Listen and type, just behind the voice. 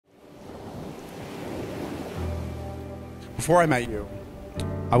Before I met you,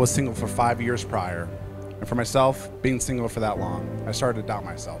 I was single for 5 years prior. And for myself, being single for that long, I started to doubt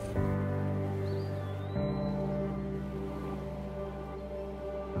myself.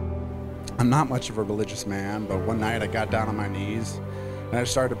 I'm not much of a religious man, but one night I got down on my knees and I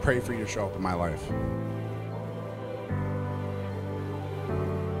started to pray for you to show up in my life.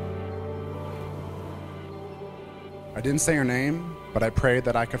 I didn't say her name, but I prayed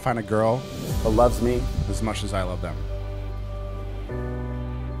that I could find a girl that loves me as much as I love them.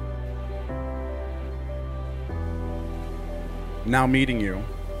 Now meeting you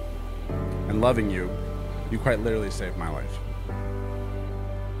and loving you, you quite literally saved my life.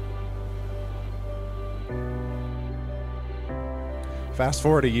 Fast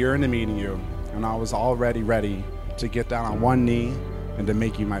forward a year into meeting you, and I was already ready to get down on one knee and to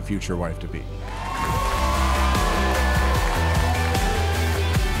make you my future wife to be.